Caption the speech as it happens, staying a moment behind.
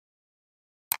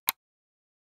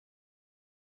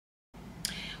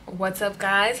What's up,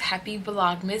 guys? Happy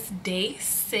Vlogmas Day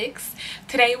 6.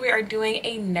 Today we are doing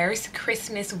a nurse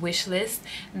Christmas wish list.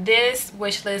 This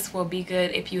wish list will be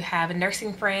good if you have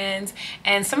nursing friends,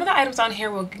 and some of the items on here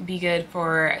will be good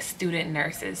for student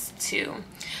nurses too.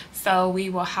 So we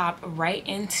will hop right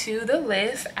into the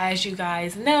list. As you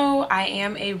guys know, I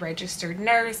am a registered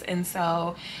nurse, and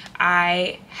so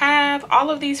I have all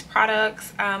of these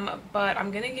products, but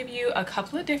I'm gonna give you a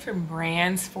couple of different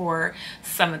brands for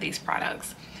some of these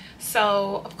products.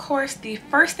 So of course, the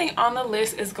first thing on the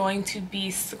list is going to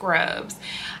be scrubs.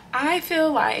 I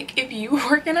feel like if you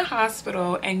work in a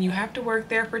hospital and you have to work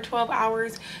there for 12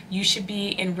 hours, you should be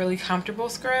in really comfortable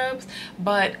scrubs.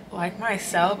 But like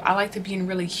myself, I like to be in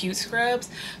really cute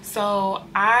scrubs. So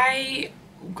I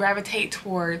gravitate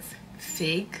towards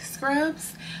fig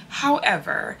scrubs.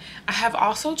 However, I have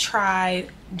also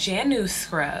tried Janu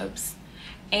scrubs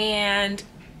and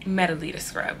Metalita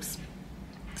scrubs.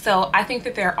 So I think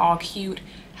that they're all cute.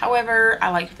 However, I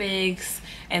like figs,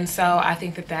 and so I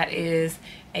think that that is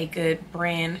a good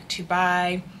brand to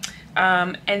buy.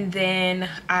 And then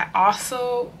I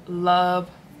also love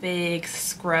fig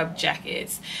scrub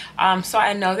jackets. So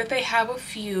I know that they have a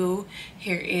few.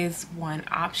 Here is one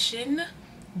option,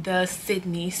 the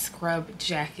Sydney scrub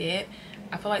jacket.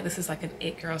 I feel like this is like an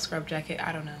it girl scrub jacket.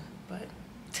 I don't know, but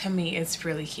to me it's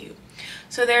really cute.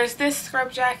 So there's this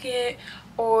scrub jacket,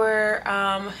 or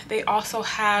they also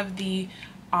have the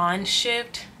on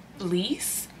shift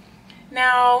fleece.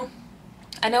 Now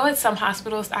I know at some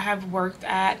hospitals I have worked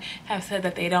at have said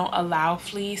that they don't allow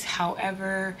fleece.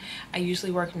 However, I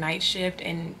usually work night shift,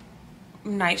 and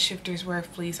night shifters wear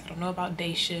fleece. I don't know about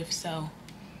day shift, so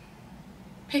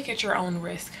pick at your own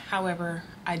risk. However,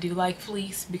 I do like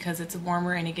fleece because it's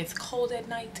warmer and it gets cold at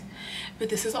night. But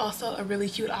this is also a really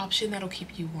cute option that'll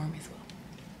keep you warm as well.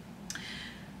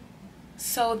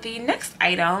 So the next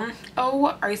item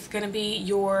is going to be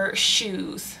your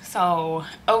shoes. So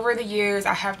over the years,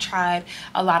 I have tried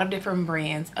a lot of different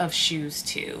brands of shoes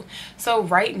too. So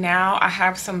right now I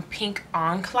have some pink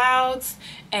on clouds,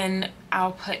 and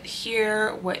I'll put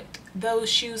here what those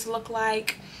shoes look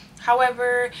like.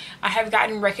 However, I have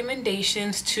gotten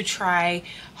recommendations to try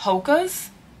Hoka's,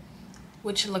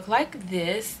 which look like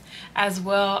this, as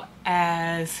well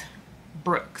as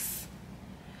Brooks.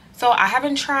 So I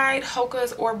haven't tried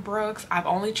Hoka's or Brooks. I've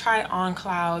only tried On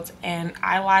Clouds, and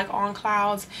I like On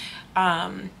Clouds.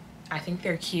 I think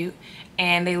they're cute,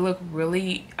 and they look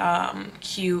really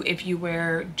cute if you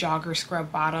wear jogger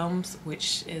scrub bottoms,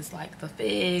 which is like the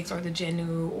figs or the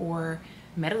Janu or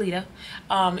Metalita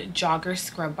jogger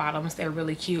scrub bottoms. They're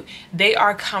really cute. They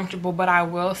are comfortable, but I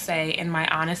will say, in my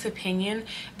honest opinion,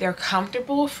 they're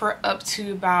comfortable for up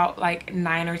to about like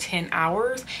 9 or 10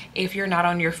 hours if you're not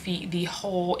on your feet the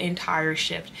whole entire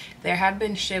shift. There have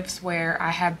been shifts where I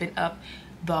have been up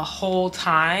the whole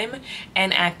time,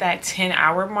 and at that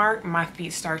 10-hour mark my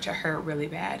feet start to hurt really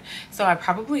bad. So I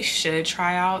probably should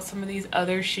try out some of these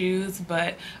other shoes,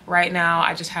 but right now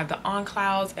I just have the On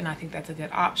Clouds, and I think that's a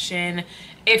good option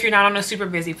if you're not on a super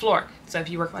busy floor. So if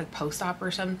you work like post-op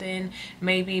or something,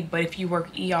 maybe, but if you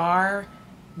work ER,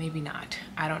 maybe not.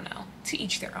 I don't know. To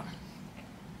each their own.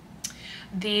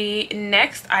 The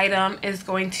next item is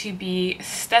going to be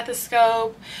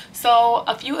stethoscope. So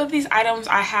a few of these items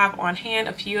I have on hand,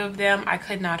 a few of them I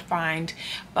could not find,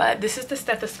 but this is the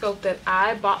stethoscope that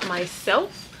I bought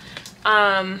myself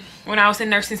when I was in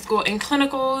nursing school in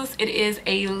clinicals. It is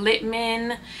a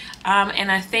Littman,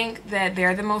 and I think that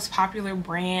they're the most popular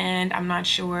brand. I'm not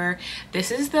sure.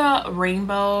 This is the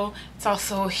rainbow. It's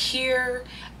also here.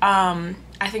 I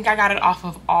think I got it off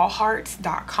of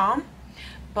allhearts.com.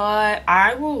 But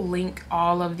I will link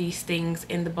all of these things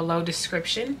in the below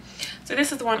description. So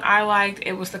this is the one I liked.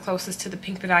 It was the closest to the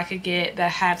pink that I could get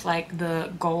that had like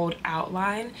the gold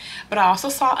outline. But I also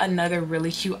saw another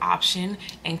really cute option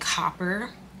in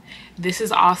copper. This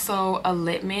is also a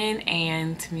Littman,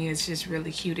 and to me it's just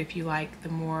really cute if you like the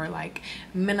more like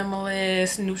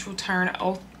minimalist, neutral tone,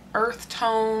 earth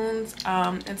tones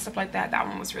and stuff like that. That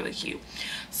one was really cute.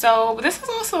 So this is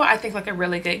also, I think, like a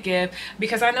really good gift,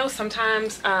 because I know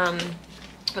sometimes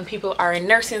when people are in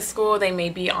nursing school, they may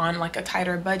be on like a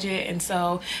tighter budget, and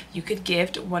so you could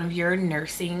gift one of your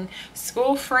nursing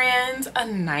school friends a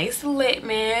nice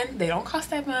Littman. They don't cost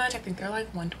that much. I think they're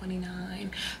like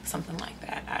 $129, something like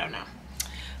that. I don't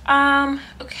know.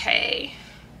 Okay,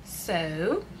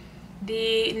 so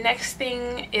the next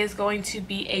thing is going to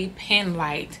be a pen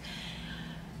light.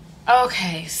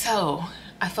 Okay, so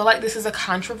I feel like this is a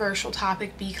controversial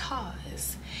topic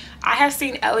because I have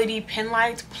seen LED pen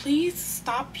lights. Please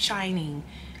stop shining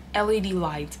LED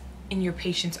lights in your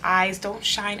patient's eyes. Don't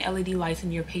shine LED lights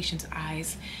in your patient's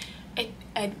eyes.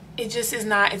 and it just is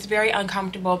not, it's very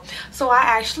uncomfortable. So I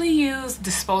actually use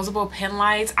disposable pen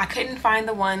lights. I couldn't find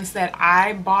the ones that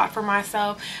I bought for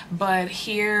myself, but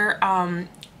here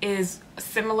is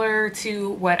similar to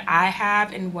what I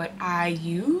have and what I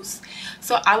use.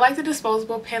 So I like the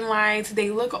disposable pen lights.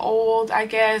 They look old, I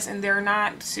guess, and they're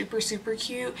not super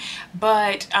cute,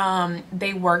 but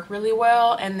they work really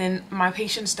well. And then my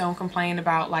patients don't complain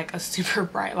about like a super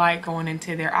bright light going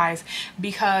into their eyes,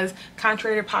 because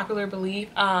contrary to popular belief,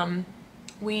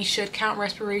 we should count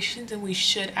respirations and we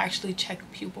should actually check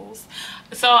pupils.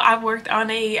 So I've worked on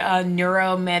a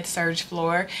neuro med surge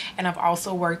floor, and I've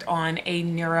also worked on a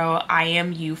neuro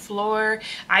IMU floor.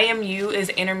 IMU is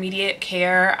intermediate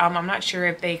care. I'm not sure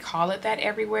if they call it that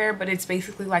everywhere, but it's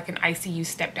basically like an ICU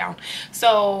step down.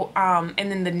 So and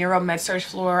then the neuro med surge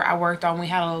floor I worked on, we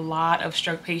had a lot of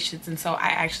stroke patients, and so I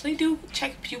actually do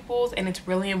check pupils, and it's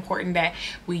really important that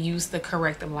we use the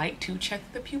correct light to check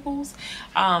the pupils,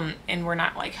 and we're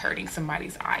not like hurting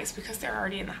somebody's eyes because they're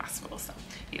already in the hospital. So,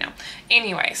 you know,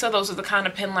 anyway, so those are the kind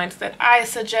of pen lights that I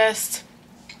suggest.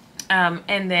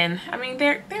 And then, I mean,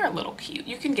 they're a little cute.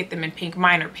 You can get them in pink.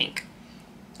 Mine are pink.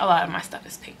 A lot of my stuff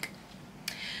is pink.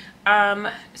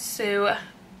 So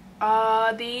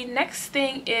the next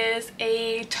thing is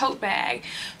a tote bag.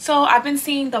 So I've been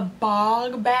seeing the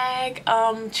bog bag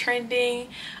trending.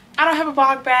 I don't have a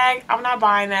bog bag. I'm not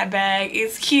buying that bag.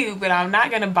 It's cute, but I'm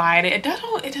not gonna buy it. It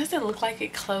doesn't look like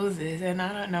it closes, and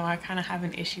I don't know, I kind of have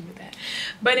an issue with that.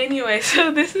 But anyway,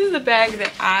 so this is the bag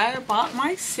that I bought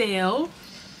myself.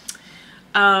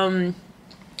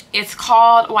 It's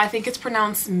called, well, I think it's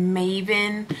pronounced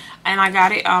Maven, and I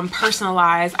got it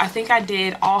personalized. I think I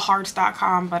did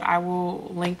allhearts.com, but I will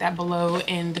link that below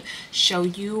and show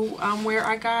you where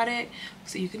I got it,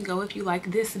 so you can go if you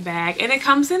like this bag. And it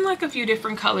comes in like a few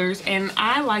different colors, and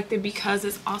I liked it because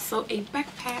it's also a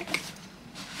backpack.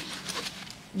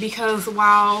 Because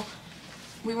while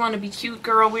we want to be cute,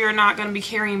 girl, we are not going to be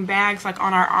carrying bags like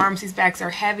on our arms. These bags are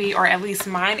heavy, or at least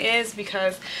mine is,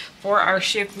 because for our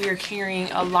shift we are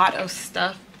carrying a lot of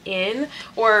stuff in,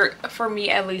 or for me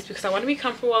at least, because I want to be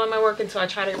comfortable while I'm at work, and so I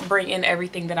try to bring in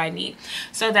everything that I need.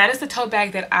 So that is the tote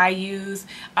bag that I use.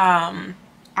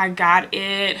 I got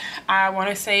it, I want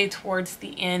to say, towards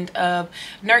the end of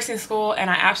nursing school, and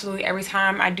I absolutely, every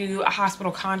time I do a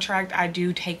hospital contract, I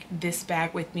do take this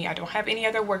bag with me. I don't have any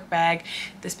other work bag.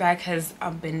 This bag has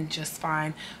been just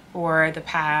fine for the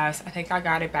past, I think I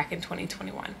got it back in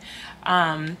 2021.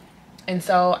 And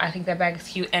so I think that bag is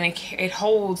cute, and it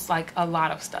holds like a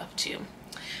lot of stuff too.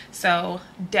 So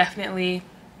definitely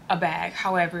a bag.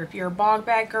 However, if you're a bog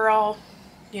bag girl,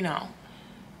 you know,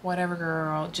 whatever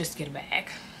girl, just get a bag.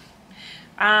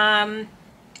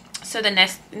 So the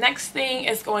next thing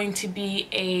is going to be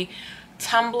a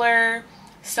tumbler.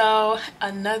 So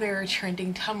another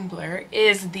trending tumbler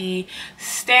is the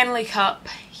Stanley Cup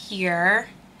here.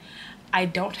 I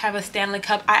don't have a Stanley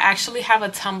Cup. I actually have a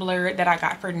tumbler that I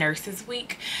got for Nurses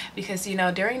Week, because, you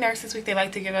know, during Nurses Week they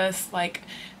like to give us like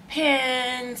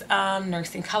pens,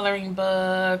 nursing coloring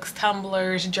books,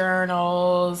 tumblers,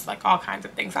 journals, like all kinds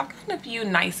of things. I've gotten a few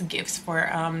nice gifts for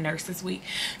Nurses Week,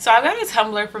 so I got a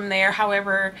tumbler from there.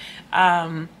 However,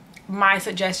 my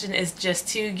suggestion is just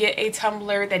to get a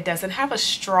tumbler that doesn't have a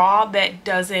straw, that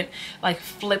doesn't like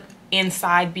flip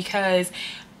inside, because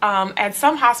at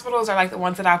some hospitals, or like the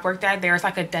ones that I've worked at, there's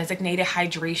like a designated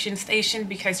hydration station,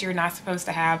 because you're not supposed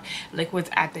to have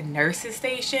liquids at the nurses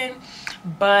station.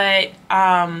 But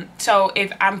so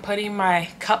if I'm putting my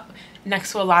cup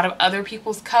next to a lot of other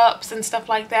people's cups and stuff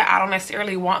like that, I don't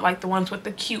necessarily want like the ones with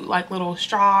the cute like little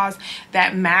straws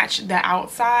that match the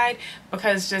outside,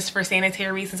 because just for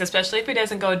sanitary reasons, especially if it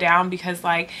doesn't go down, because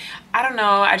like, I don't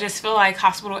know, I just feel like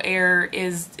hospital air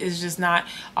is just not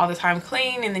all the time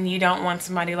clean, and then you don't want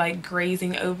somebody like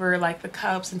grazing over like the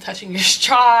cups and touching your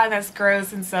straw. That's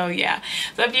gross. And so yeah,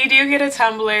 so if you do get a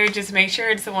tumbler, just make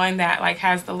sure it's the one that like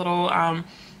has the little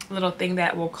little thing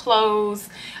that will close,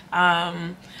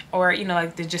 or, you know,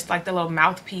 like just like the little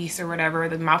mouthpiece or whatever,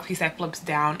 the mouthpiece that flips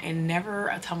down, and never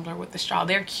a tumbler with the straw.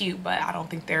 They're cute, but I don't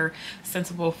think they're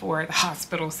sensible for the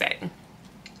hospital setting.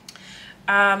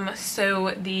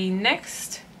 So the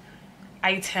next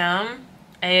item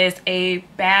is a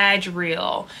badge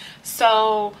reel.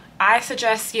 So I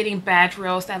suggest getting badge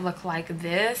reels that look like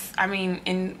this. I mean,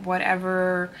 in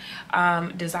whatever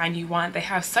design you want. They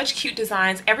have such cute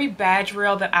designs. Every badge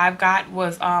reel that I've got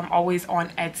was always on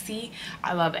Etsy.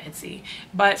 I love Etsy.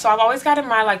 But so I've always gotten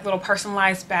my like little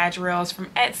personalized badge reels from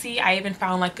Etsy. I even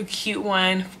found like a cute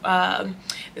one.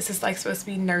 This is like supposed to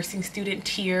be nursing student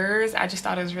tears. I just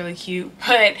thought it was really cute.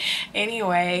 But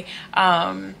anyway,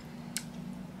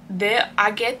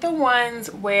 I get the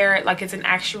ones where like it's an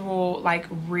actual like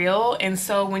reel, and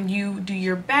so when you do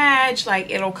your badge, like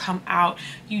it'll come out.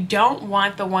 You don't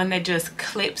want the one that just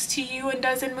clips to you and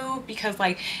doesn't move, because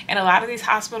like in a lot of these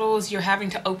hospitals you're having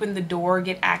to open the door,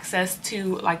 get access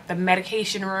to like the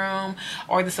medication room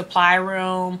or the supply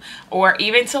room, or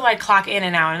even to like clock in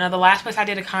and out. I know the last place I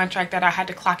did a contract that I had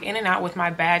to clock in and out with my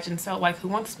badge, and so like who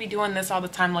wants to be doing this all the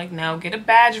time? Like, no, get a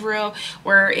badge reel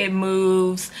where it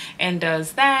moves and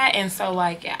does that. And so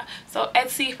like, yeah, so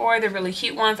Etsy for the really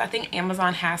cute ones. I think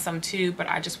Amazon has some too, but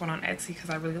I just went on Etsy because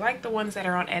I really like the ones that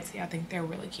are on Etsy. I think they're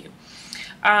really cute.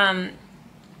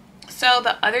 So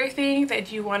the other thing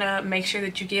that you want to make sure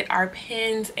that you get are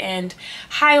pens and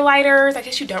highlighters. I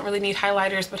guess you don't really need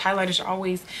highlighters, but highlighters are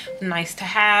always nice to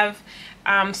have.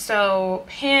 So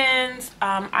pens,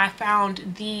 I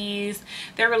found these.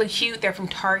 They're really cute. They're from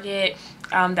Target.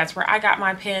 That's where I got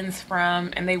my pens from,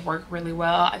 and they work really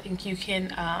well. I think you can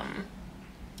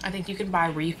buy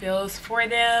refills for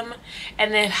them.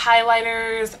 And then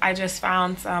highlighters, I just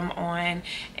found some on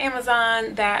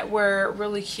Amazon that were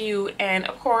really cute. And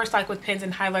of course, like with pens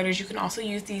and highlighters, you can also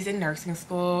use these in nursing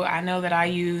school. I know that I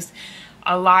used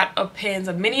a lot of pens,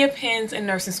 many of pens in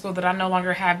nursing school that I no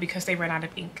longer have because they ran out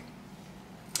of ink.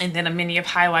 And then a many of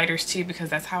highlighters too, because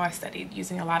that's how I studied,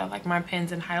 using a lot of like my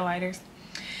pens and highlighters.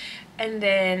 And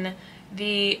then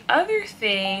the other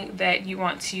thing that you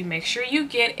want to make sure you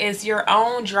get is your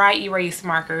own dry erase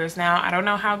markers. Now, I don't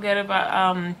know how good of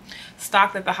a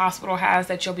stock that the hospital has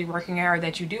that you'll be working at or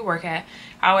that you do work at.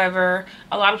 However,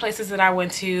 a lot of places that I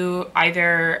went to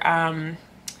either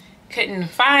couldn't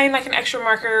find like an extra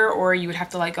marker, or you would have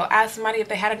to like go ask somebody if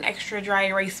they had an extra dry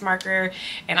erase marker,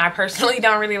 and I personally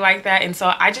don't really like that, and so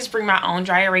I just bring my own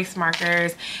dry erase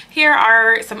markers. Here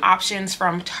are some options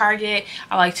from Target.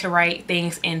 I like to write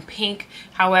things in pink.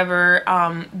 However,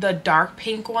 the dark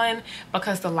pink one,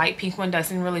 because the light pink one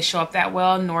doesn't really show up that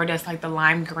well, nor does like the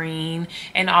lime green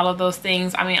and all of those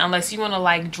things. I mean, unless you want to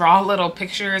like draw little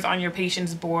pictures on your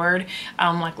patient's board,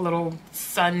 like little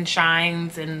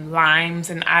sunshines and limes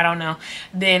and I don't know,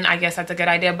 then I guess that's a good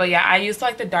idea. But yeah, I use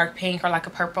like the dark pink or like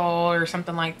a purple or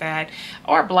something like that,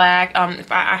 or black.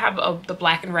 If I have the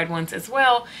black and red ones as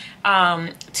well,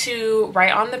 to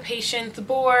write on the patient's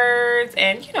boards.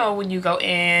 And you know, when you go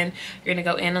in, you're gonna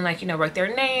go in and like, you know, write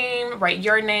their name, write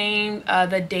your name,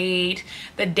 the date,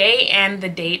 the day and the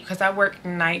date, because I work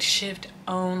night shift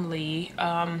only.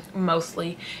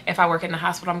 Mostly if I work in the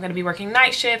hospital, I'm going to be working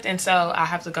night shift, and so I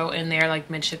have to go in there like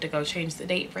mid shift to go change the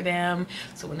date for them,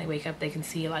 so when they wake up they can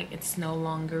see like it's no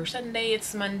longer Sunday,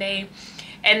 it's Monday.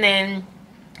 And then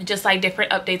just like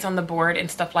different updates on the board and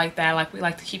stuff like that. Like, we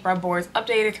like to keep our boards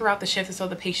updated throughout the shift so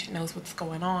the patient knows what's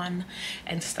going on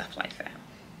and stuff like that.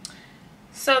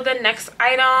 So the next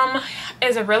item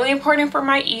is really important for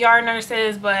my ER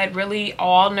nurses, but really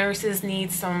all nurses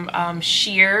need some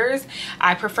shears.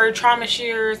 I prefer trauma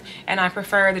shears, and I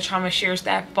prefer the trauma shears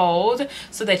that fold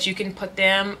so that you can put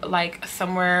them like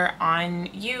somewhere on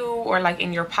you or like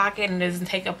in your pocket, and it doesn't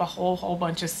take up a whole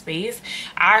bunch of space.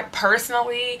 I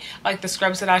personally like the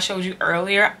scrubs that I showed you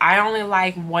earlier. I only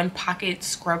like one pocket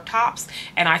scrub tops,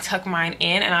 and I tuck mine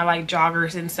in, and I like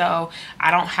joggers, and so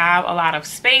I don't have a lot of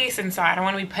space, and so I don't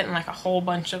want to be putting like a whole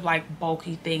bunch of like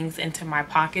bulky things into my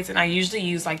pockets. And I usually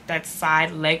use like that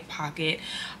side leg pocket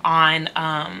on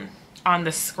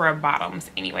the scrub bottoms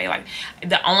anyway. Like,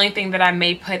 the only thing that I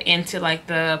may put into like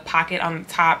the pocket on the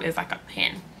top is like a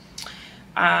pin.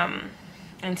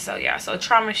 And so yeah, so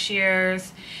trauma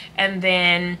shears, and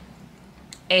then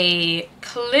a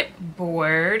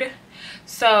clipboard.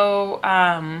 So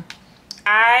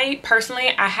I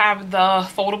personally have the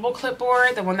foldable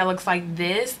clipboard, the one that looks like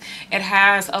this. It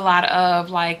has a lot of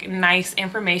like nice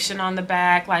information on the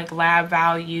back, like lab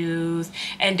values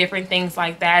and different things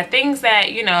like that. Things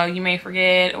that, you know, you may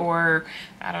forget, or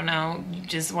I don't know, you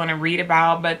just want to read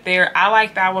about. But I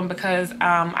like that one because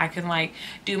I can like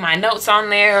do my notes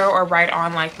on there or write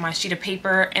on like my sheet of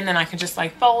paper, and then I can just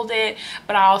like fold it.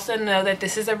 But I also know that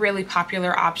this is a really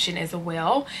popular option as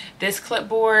well, this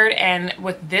clipboard. And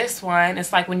with this one,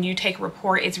 it's like when you take a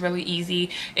report, it's really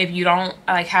easy if you don't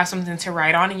like have something to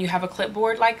write on and you have a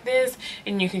clipboard like this,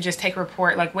 and you can just take a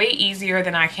report like way easier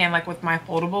than I can like with my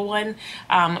foldable one.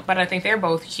 But I think they're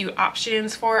both cute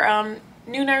options for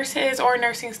new nurses or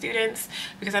nursing students,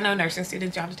 because I know nursing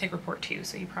students, you have to take report too,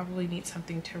 so you probably need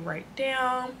something to write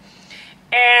down.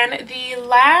 And the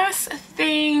last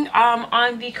thing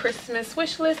on the Christmas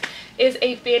wish list is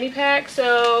a fanny pack.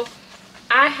 So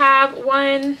I have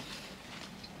one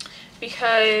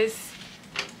because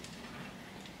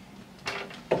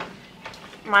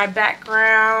My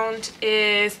background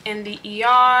is in the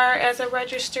ER as a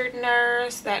registered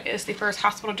nurse. That is the first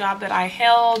hospital job that I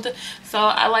held. So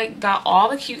I like got all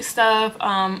the cute stuff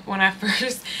when I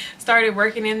first started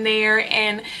working in there.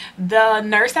 And the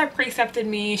nurse that precepted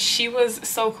me, she was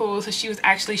so cool. So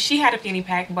she had a fanny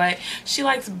pack, but she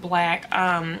likes black.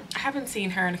 I haven't seen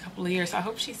her in a couple of years, so I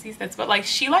hope she sees this, but like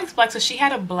she likes black, so she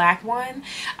had a black one.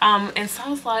 And so I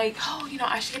was like, oh, you know,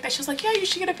 I should get that. She was like, yeah, you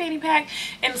should get a fanny pack.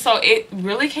 And so it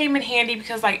really came in handy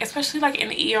because, like, especially like in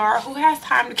the ER, who has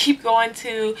time to keep going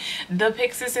to the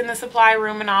Pyxis in the supply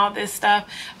room and all this stuff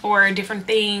for different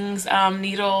things,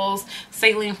 needles,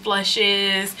 saline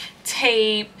flushes,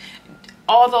 tape,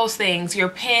 all those things, your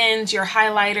pens, your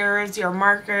highlighters, your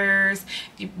markers,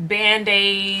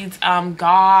 band-aids,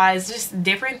 gauze, just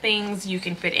different things you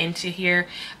can fit into here.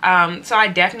 So I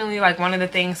definitely, like, one of the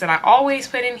things that I always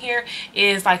put in here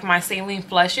is like my saline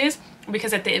flushes,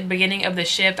 because at the beginning of the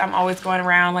shift I'm always going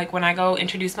around, like when I go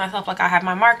introduce myself, like I have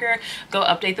my marker, go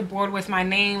update the board with my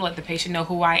name, let the patient know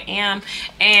who I am,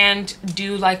 and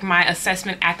do like my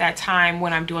assessment at that time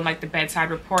when I'm doing like the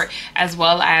bedside report, as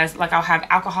well as like I'll have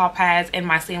alcohol pads and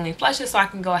my saline flushes so I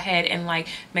can go ahead and like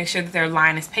make sure that their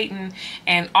line is patent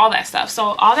and all that stuff. So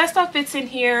all that stuff fits in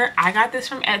here. I got this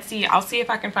from Etsy. I'll see if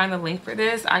I can find the link for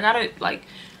this. I got it like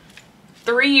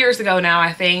 3 years ago now,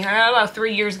 I think. I got it about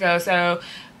 3 years ago, so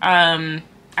I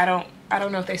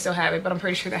don't know if they still have it, but I'm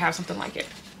pretty sure they have something like it.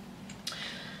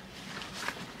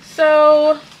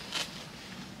 So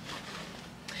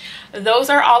those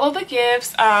are all of the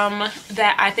gifts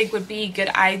that I think would be good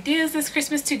ideas this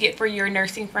Christmas to get for your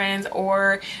nursing friends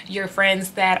or your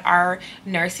friends that are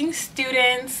nursing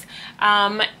students.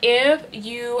 If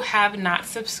you have not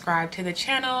subscribed to the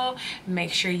channel,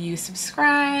 make sure you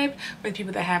subscribe. For the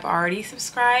people that have already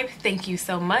subscribed, thank you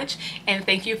so much, and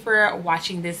thank you for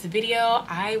watching this video.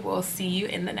 I will see you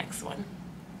in the next one.